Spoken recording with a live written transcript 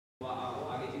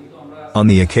On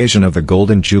the occasion of the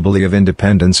Golden Jubilee of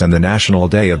Independence and the National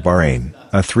Day of Bahrain,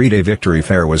 a three-day victory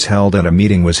fair was held and a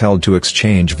meeting was held to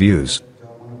exchange views.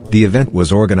 The event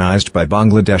was organized by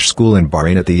Bangladesh School in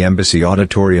Bahrain at the Embassy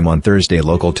Auditorium on Thursday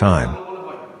local time.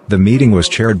 The meeting was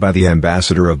chaired by the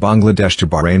Ambassador of Bangladesh to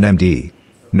Bahrain MD.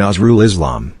 Nazrul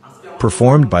Islam.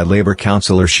 Performed by Labour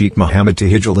Councillor Sheikh Mohammed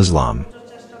Tahijul Islam.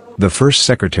 The first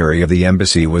secretary of the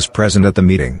embassy was present at the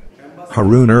meeting.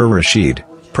 Harun-ur-Rashid,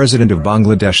 President of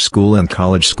Bangladesh School and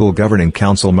College School Governing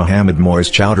Council Mohammed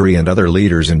Moiz Chowdhury and other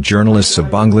leaders and journalists of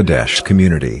Bangladesh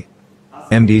community.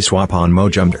 MD Swapan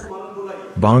Mojumdar.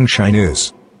 Bongshai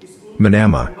News.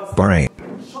 Manama, Bahrain.